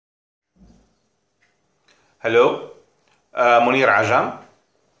Hello, Munir Ajam.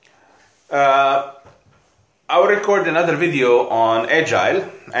 I'll record another video on Agile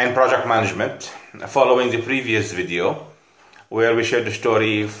and project management following the previous video where we shared a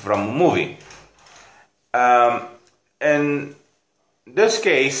story from a movie. In this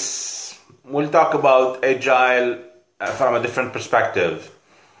case, we'll talk about Agile from a different perspective.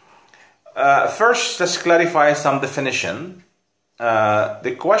 First, let's clarify some definition.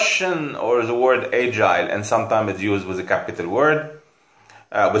 The question or the word Agile, and sometimes it's used with a capital word,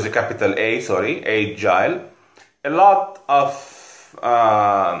 with a capital A, sorry, Agile. A lot of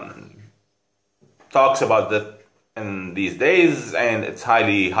talks about that in these days, and it's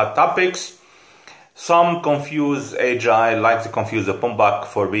highly hot topics. Some confuse Agile, like to confuse the PMBOK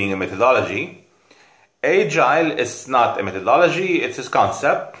for being a methodology. Agile is not a methodology, it's a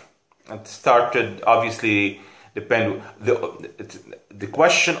concept. It started, obviously, the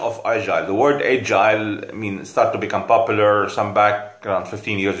question of Agile, the word Agile, started to become popular some back around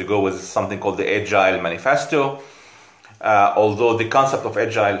 15 years ago with something called the Agile Manifesto. Although the concept of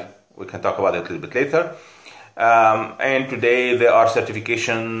Agile, we can talk about it a little bit later. And today there are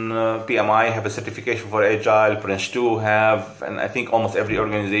certification, PMI have a certification for Agile, Prince 2 have, and I think almost every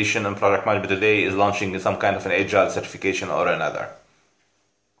organization in project management today is launching some kind of an Agile certification or another.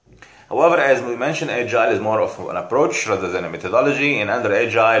 However, as we mentioned, Agile is more of an approach rather than a methodology. And under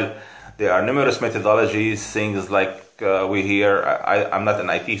Agile, there are numerous methodologies, things like we hear. I'm not in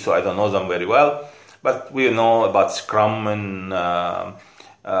IT, so I don't know them very well. But we know about Scrum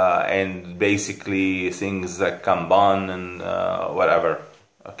and basically things like Kanban and whatever.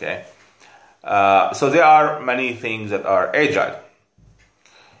 Okay. So there are many things that are Agile.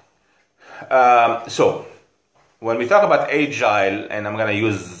 So when we talk about Agile, and I'm going to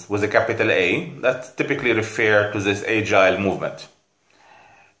use with a capital A, that's typically refer to this Agile movement.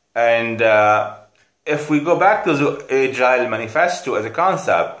 And if we go back to the Agile Manifesto as a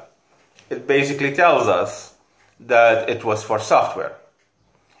concept, it basically tells us that it was for software.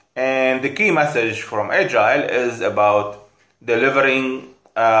 And the key message from Agile is about delivering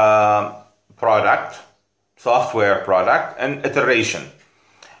software product, and iteration,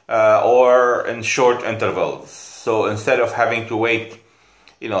 or in short intervals. So instead of having to wait,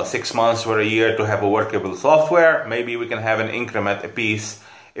 6 months or a year to have a workable software, maybe we can have an increment, a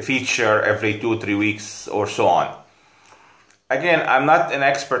feature every 2-3 weeks or so on. Again, I'm not an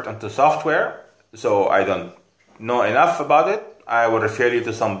expert into software, so I don't know enough about it. I will refer you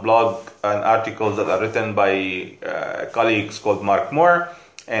to some blog and articles that are written by colleagues called Mark Moore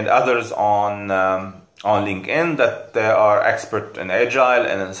and others on LinkedIn that they are expert in Agile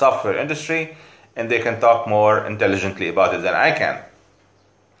and in the software industry, and they can talk more intelligently about it than I can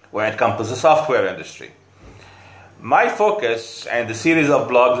when it comes to the software industry. My focus and the series of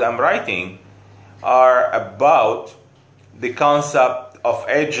blogs I'm writing are about the concept of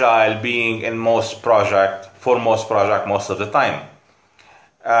Agile being in most projects most of the time.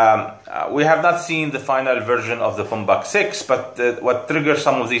 We have not seen the final version of the PMBOK 6, but what triggers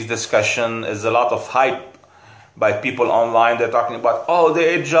some of these discussions is a lot of hype by people online. They're talking about,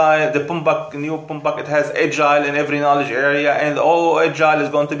 the Agile, the PMBOK, new PMBOK, it has Agile in every knowledge area, and Agile is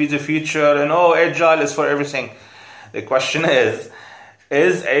going to be the future, and Agile is for everything. The question is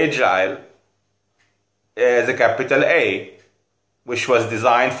Agile as a capital A, which was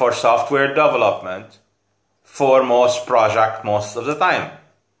designed for software development for most projects most of the time?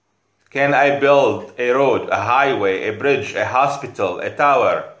 Can I build a road, a highway, a bridge, a hospital, a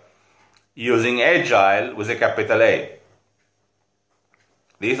tower using Agile with a capital A?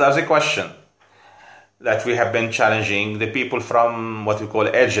 These are the questions that we have been challenging the people from what we call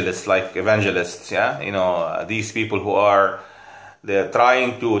Agilists, like evangelists. These people who they're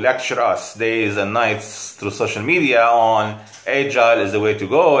trying to lecture us days and nights through social media on Agile is the way to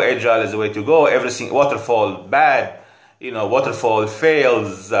go, Agile is the way to go, everything, waterfall, bad, waterfall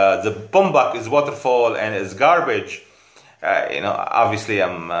fails, the PMBOK is waterfall and is garbage. Obviously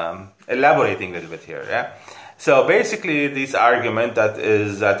I'm elaborating a little bit here, yeah? So basically this argument that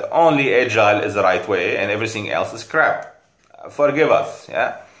only Agile is the right way and everything else is crap. Forgive us,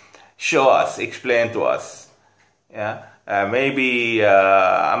 yeah? Show us, explain to us, yeah? Maybe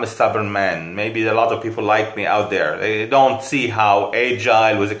I'm a stubborn man. Maybe a lot of people like me out there. They don't see how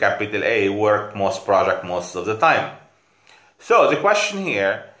Agile with a capital A work most projects most of the time. So the question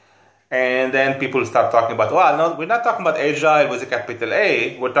here, and then people start talking about, no, we're not talking about Agile with a capital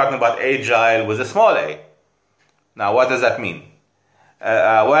A. We're talking about Agile with a small a. Now, what does that mean?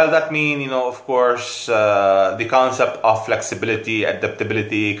 That means, of course, the concept of flexibility,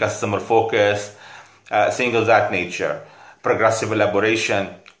 adaptability, customer focus, things of that nature. Progressive elaboration.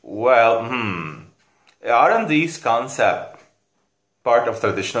 Aren't these concepts part of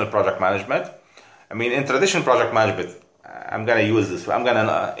traditional project management? I mean, in traditional project management, I'm gonna use this. I'm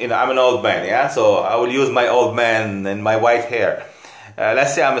an old man, yeah. So I will use my old man and my white hair.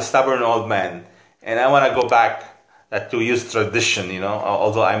 Let's say I'm a stubborn old man, and I want to go back to use tradition.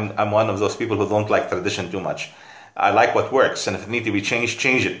 Although I'm one of those people who don't like tradition too much. I like what works, and if it needs to be changed,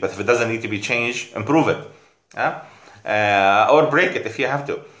 change it. But if it doesn't need to be changed, improve it, or break it if you have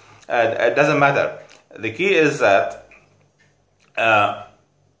to. It doesn't matter. The key is that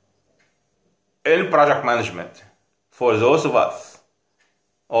in project management, for those of us,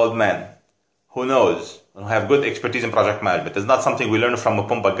 old men, who have good expertise in project management, it's not something we learn from a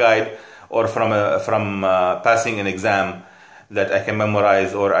Pumba guide or from passing an exam that I can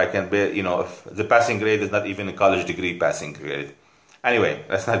memorize, or I can be, if the passing grade is not even a college degree passing grade. Anyway,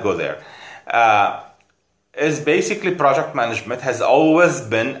 let's not go there. Is basically project management has always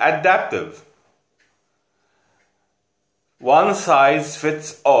been adaptive. One size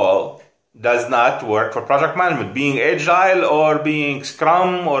fits all does not work for project management. Being agile or being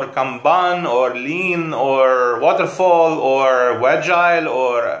scrum or kanban or lean or waterfall or agile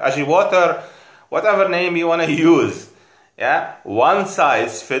or agile, whatever name you want to use. Yeah, one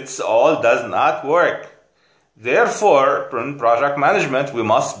size fits all does not work. Therefore, in project management, we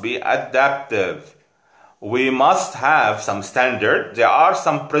must be adaptive. We must have some standard. There are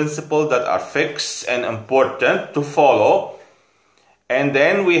some principles that are fixed and important to follow. And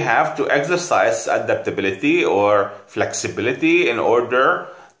then we have to exercise adaptability or flexibility in order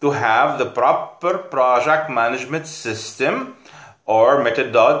to have the proper project management system or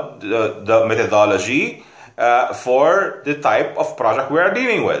methodology for the type of project we are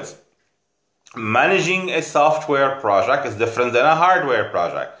dealing with. Managing a software project is different than a hardware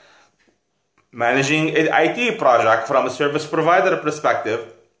project. Managing an IT project from a service provider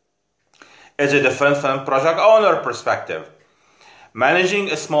perspective is different from a project owner perspective. Managing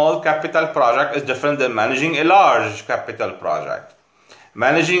a small capital project is different than managing a large capital project.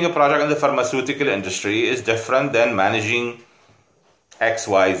 Managing a project in the pharmaceutical industry is different than managing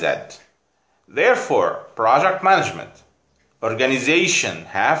XYZ. Therefore, project management, organization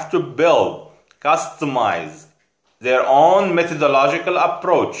have to build, customize their own methodological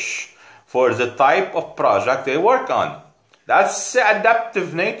approach for the type of project they work on. That's the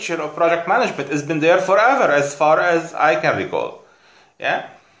adaptive nature of project management. It's been there forever, as far as I can recall. Yeah.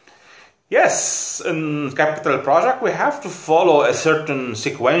 Yes, in capital project, we have to follow a certain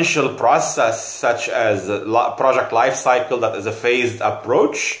sequential process, such as project life cycle that is a phased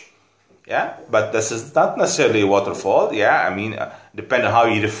approach. Yeah, but this is not necessarily waterfall. Yeah, I mean, depending on how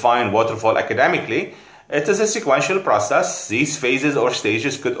you define waterfall academically, it is a sequential process. These phases or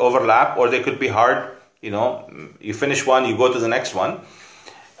stages could overlap, or they could be hard. You finish one, you go to the next one.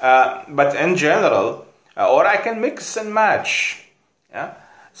 But in general, or I can mix and match. Yeah.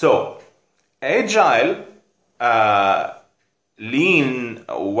 So, agile, lean,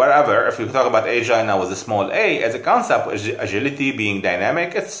 wherever, if you talk about agile now with a small a, as a concept, agility, being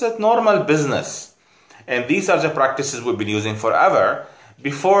dynamic, it's a normal business. And these are the practices we've been using forever,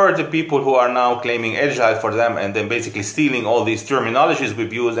 before the people who are now claiming agile for them and then basically stealing all these terminologies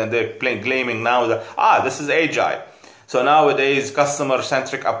we've used, and they're claiming now that, this is agile. So nowadays,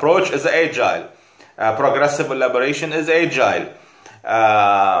 customer-centric approach is agile. Progressive elaboration is agile.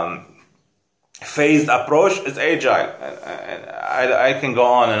 Phased approach is agile. I can go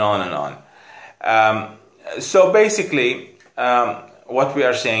on and on and on. So basically, what we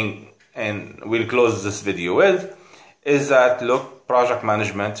are saying, and we'll close this video with, is that look, project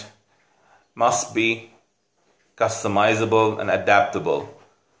management must be customizable and adaptable.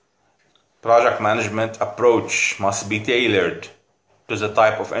 Project management approach must be tailored to the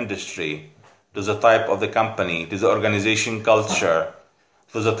type of industry, to the type of the company, to the organization culture,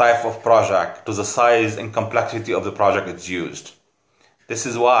 to the type of project, to the size and complexity of the project it's used. This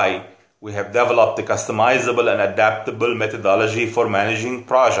is why we have developed the customizable and adaptable methodology for managing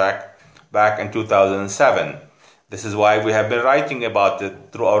project back in 2007. This is why we have been writing about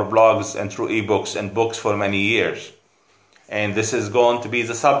it through our blogs and through ebooks and books for many years. And this is going to be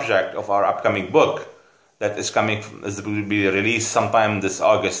the subject of our upcoming book that will be released sometime this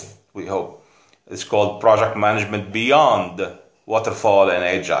August, we hope. It's called Project Management Beyond Waterfall and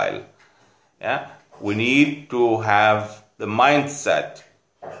Agile. Yeah? We need to have the mindset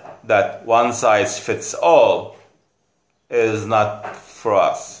that one size fits all is not for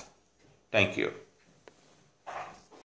us. Thank you.